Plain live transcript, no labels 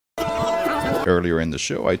Earlier in the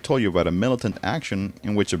show, I told you about a militant action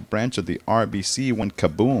in which a branch of the RBC went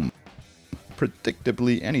kaboom.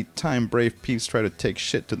 Predictably, any time brave peeps try to take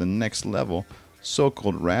shit to the next level,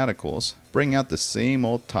 so-called radicals bring out the same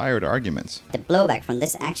old tired arguments. The blowback from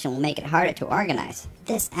this action will make it harder to organize.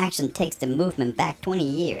 This action takes the movement back 20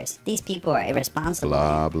 years. These people are irresponsible.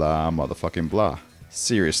 Blah, blah, motherfucking blah.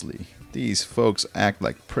 Seriously, these folks act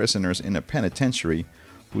like prisoners in a penitentiary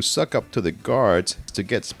who suck up to the guards to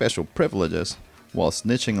get special privileges while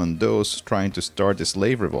snitching on those trying to start a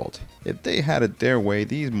slave revolt. If they had it their way,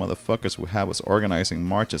 these motherfuckers would have us organizing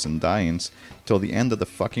marches and die-ins till the end of the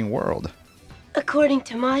fucking world. According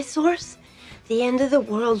to my source, the end of the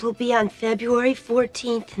world will be on February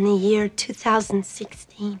 14th in the year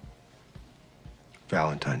 2016.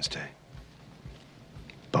 Valentine's Day.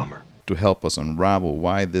 Bummer. To help us unravel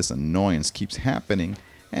why this annoyance keeps happening,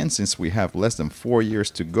 and since we have less than 4 years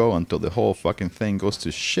to go until the whole fucking thing goes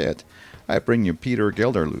to shit, I bring you Peter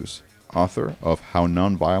Gelderloos, author of How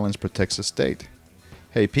Nonviolence Protects the State.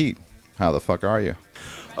 Hey Pete, how the fuck are you?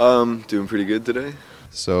 Doing pretty good today.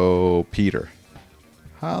 So, Peter,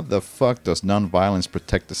 how the fuck does nonviolence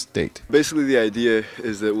protect the state? Basically the idea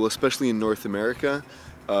is that, well, especially in North America,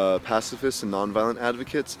 pacifists and nonviolent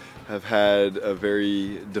advocates have had a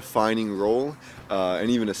very defining role and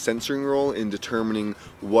even a censoring role in determining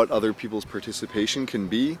what other people's participation can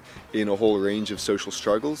be in a whole range of social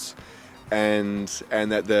struggles, and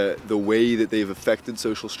that the way that they've affected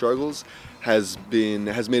social struggles has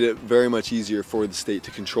made it very much easier for the state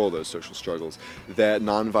to control those social struggles. That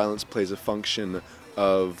nonviolence plays a function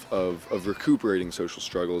of recuperating social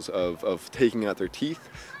struggles, of taking out their teeth,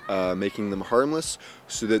 making them harmless,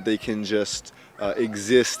 so that they can just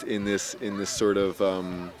exist in this sort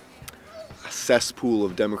of cesspool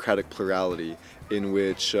of democratic plurality in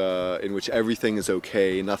which everything is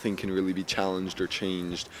okay, nothing can really be challenged or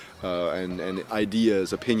changed, and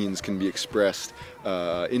ideas, opinions can be expressed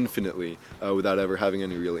infinitely without ever having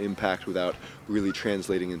any real impact, without really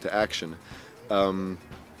translating into action.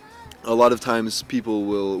 A lot of times people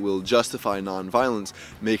will justify nonviolence,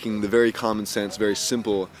 making the very common sense, very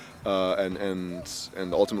simple and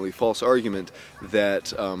ultimately false argument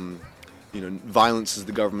that violence is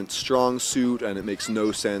the government's strong suit, and it makes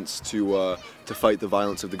no sense to fight the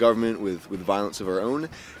violence of the government with violence of our own.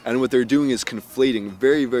 And what they're doing is conflating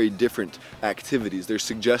very, very different activities. They're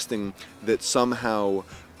suggesting that somehow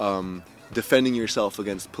defending yourself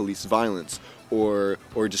against police violence, or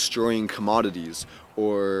destroying commodities,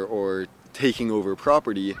 or taking over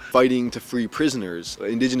property, fighting to free prisoners,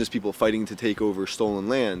 indigenous people fighting to take over stolen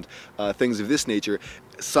land, things of this nature,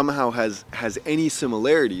 somehow has any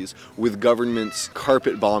similarities with governments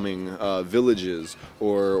carpet bombing villages,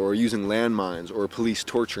 or using landmines, or police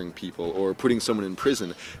torturing people, or putting someone in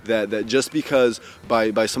prison. That just because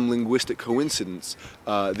by some linguistic coincidence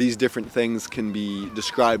these different things can be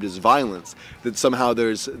described as violence, that somehow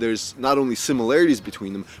there's not only similarities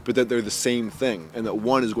between them, but that they're the same thing, and that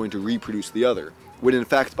one is going to reproduce the other. When in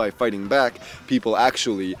fact, by fighting back, people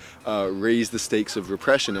actually raise the stakes of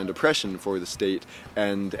repression and oppression for the state,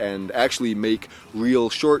 and actually make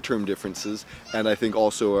real short-term differences, and I think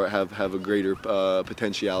also have a greater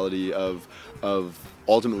potentiality of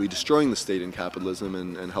ultimately destroying the state and capitalism,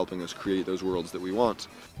 and helping us create those worlds that we want.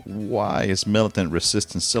 Why is militant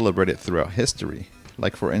resistance celebrated throughout history,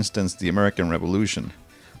 like for instance the American Revolution,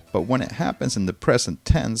 but when it happens in the present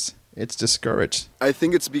tense, it's discouraged? I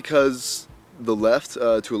think it's because the left,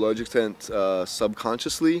 to a large extent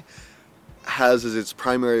subconsciously, has as its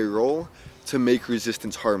primary role to make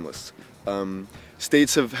resistance harmless.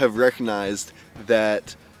 States have recognized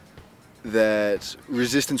that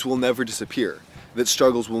resistance will never disappear, that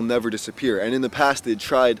struggles will never disappear, and in the past they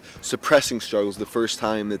tried suppressing struggles the first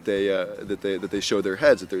time that they show their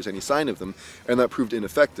heads, that there's any sign of them, and that proved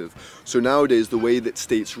ineffective. So nowadays the way that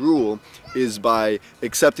states rule is by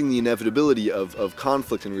accepting the inevitability of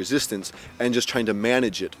conflict and resistance, and just trying to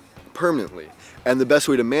manage it permanently. And the best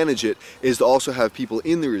way to manage it is to also have people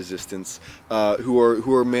in the resistance who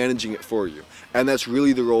are managing it for you. And that's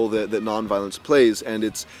really the role that nonviolence plays, and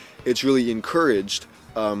it's really encouraged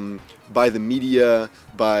by the media,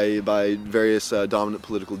 by various dominant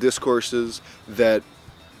political discourses, that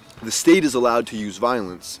the state is allowed to use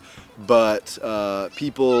violence, but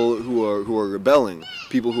people who are rebelling,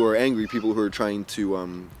 people who are angry, people who are trying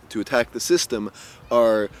to attack the system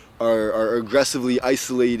are aggressively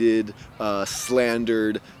isolated,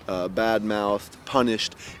 slandered, bad-mouthed,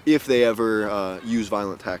 punished if they ever use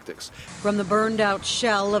violent tactics. From the burned-out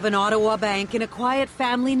shell of an Ottawa bank in a quiet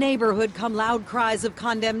family neighborhood come loud cries of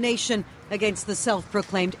condemnation against the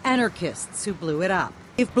self-proclaimed anarchists who blew it up.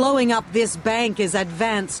 If blowing up this bank is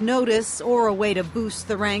advance notice or a way to boost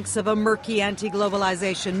the ranks of a murky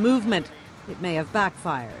anti-globalization movement, it may have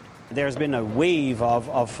backfired. There's been a wave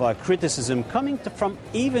of criticism coming from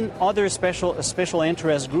even other special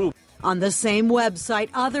interest groups. On the same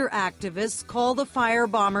website, other activists call the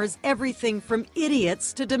firebombers everything from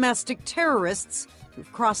idiots to domestic terrorists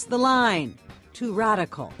who've crossed the line. Too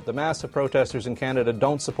radical. The mass of protesters in Canada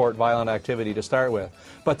don't support violent activity to start with,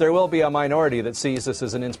 but there will be a minority that sees this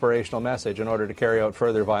as an inspirational message in order to carry out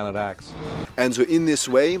further violent acts. And so in this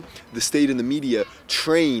way, the state and the media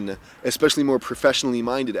train, especially more professionally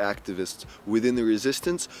minded activists within the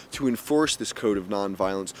resistance, to enforce this code of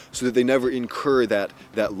nonviolence so that they never incur that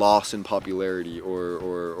loss in popularity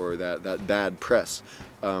or that bad press.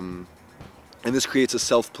 And this creates a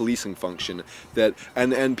self-policing function that,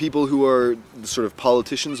 and people who are sort of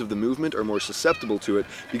politicians of the movement are more susceptible to it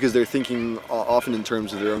because they're thinking often in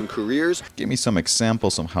terms of their own careers. Give me some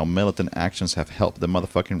examples of how militant actions have helped the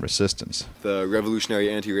motherfucking resistance. The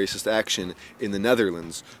revolutionary anti-racist action in the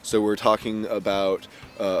Netherlands. So we're talking about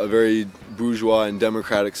a very bourgeois and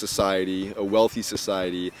democratic society, a wealthy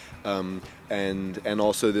society, and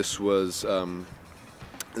also this was a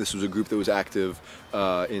group that was active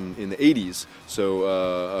in the 80s,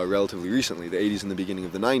 so relatively recently, the 80s and the beginning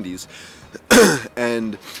of the 90s.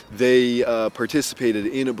 And they participated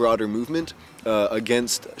in a broader movement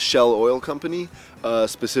against Shell Oil Company,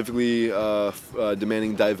 specifically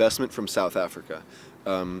demanding divestment from South Africa.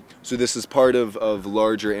 So this is part of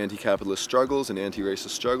larger anti-capitalist struggles and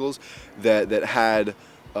anti-racist struggles that had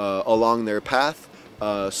along their path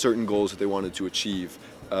certain goals that they wanted to achieve.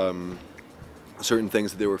 Certain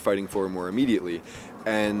things that they were fighting for more immediately,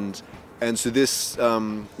 and so this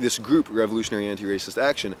group, Revolutionary Anti-Racist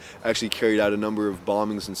Action, actually carried out a number of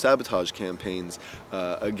bombings and sabotage campaigns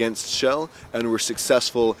against Shell, and were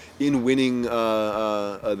successful in winning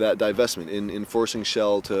that divestment, in forcing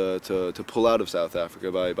Shell to pull out of South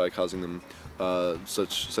Africa by causing them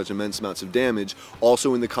such immense amounts of damage,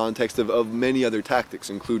 also in the context of many other tactics,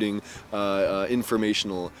 including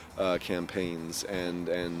informational campaigns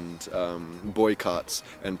and boycotts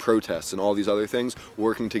and protests and all these other things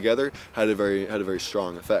working together had a very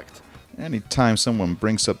strong effect. Anytime someone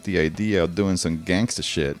brings up the idea of doing some gangster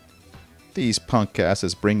shit, these punk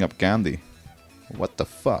asses bring up Gandhi. What the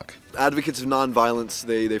fuck? Advocates of nonviolence,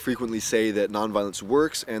 they frequently say that nonviolence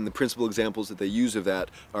works, and the principal examples that they use of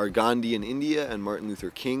that are Gandhi in India and Martin Luther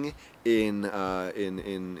King in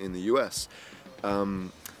the US.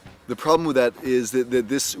 The problem with that is that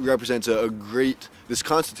this represents this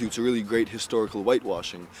constitutes a really great historical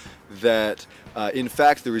whitewashing, that in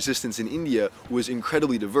fact the resistance in India was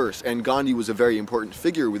incredibly diverse, and Gandhi was a very important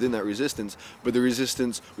figure within that resistance, but the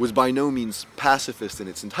resistance was by no means pacifist in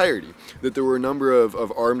its entirety. That there were a number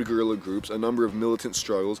of armed guerrilla groups, a number of militant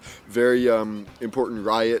struggles, very important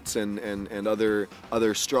riots and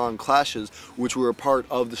other strong clashes which were a part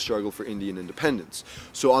of the struggle for Indian independence.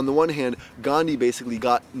 So on the one hand, Gandhi basically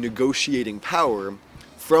got negotiating power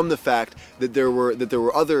from the fact that there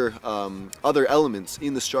were other elements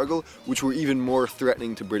in the struggle which were even more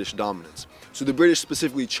threatening to British dominance. So the British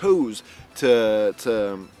specifically chose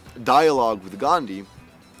to dialogue with Gandhi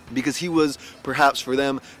because he was, perhaps for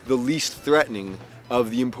them, the least threatening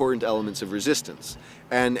of the important elements of resistance.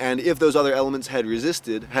 And if those other elements had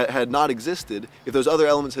not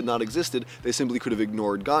existed, they simply could have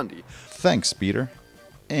ignored Gandhi. Thanks, Peter.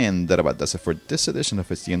 And that about does it for this edition of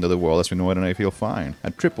It's the End of the World As We Know It and I Feel Fine.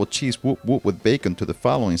 A triple cheese whoop whoop with bacon to the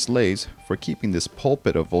following slaves for keeping this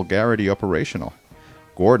pulpit of vulgarity operational: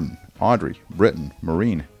 Gordon, Audrey, Britton,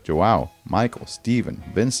 Maureen, Joao, Michael, Stephen,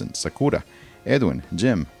 Vincent, Sakura, Edwin,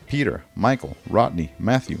 Jim, Peter, Michael, Rodney,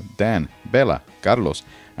 Matthew, Dan, Bella, Carlos,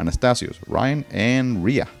 Anastasios, Ryan, and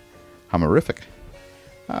Ria. Hammerific.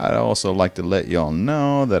 I'd also like to let y'all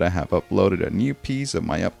know that I have uploaded a new piece of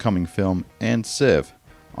my upcoming film, And Civ,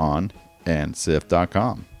 on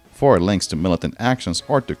andciv.com. For links to militant actions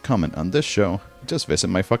or to comment on this show, just visit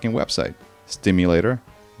my fucking website,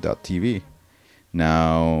 stimulator.tv.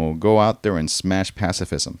 Now go out there and smash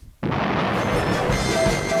pacifism.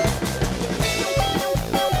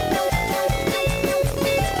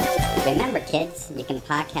 Remember, kids, you can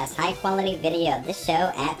podcast high-quality video of this show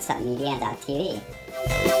at submedia.tv.